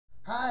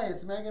Hi,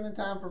 it's Megan and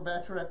Tom from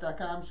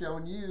Bachelorette.com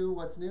showing you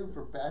what's new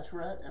for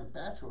Bachelorette and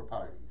Bachelor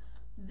parties.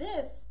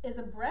 This is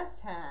a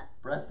breast hat.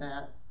 Breast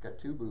hat, got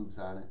 2 boobs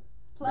on it.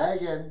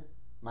 Plush. Megan,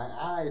 my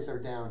eyes are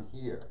down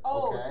here.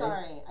 Oh, okay?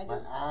 sorry. My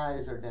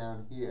eyes are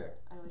down here.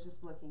 I was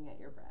just looking at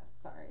your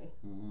breasts. Sorry.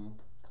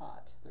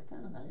 Caught. They're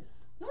kind of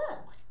nice. Yeah.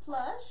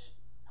 Plush.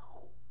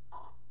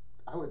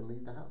 I wouldn't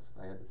leave the house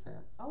if I had this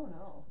hat. Oh,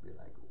 no. I'd be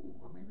like, ooh,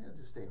 well, maybe I'll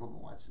just stay home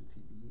and watch some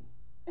TV.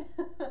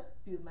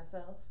 Be with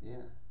myself.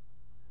 Yeah.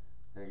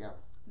 There you go.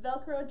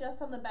 Velcro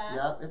just on the back.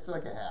 Yep, it's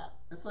like a hat.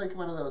 It's like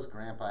one of those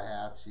grandpa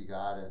hats you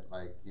got at,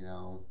 like, you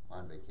know,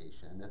 on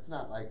vacation. It's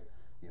not like,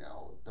 you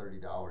know,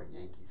 $30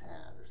 Yankees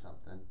hat or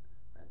something.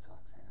 Red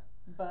Sox hat.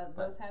 But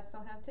those hats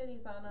don't have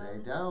titties on them.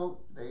 They don't.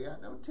 They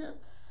got no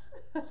tits.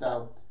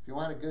 So, if you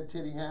want a good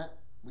titty hat,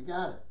 we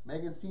got it.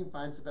 Megan's team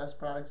finds the best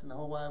products in the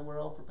whole wide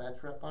world for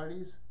bachelorette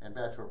parties and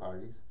bachelor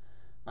parties.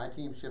 My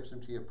team ships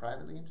them to you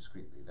privately and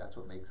discreetly. That's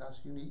what makes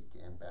us unique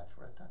and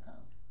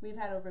Bachelorette.com. We've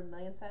had over 1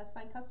 million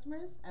satisfied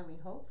customers, and we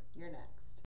hope you're next.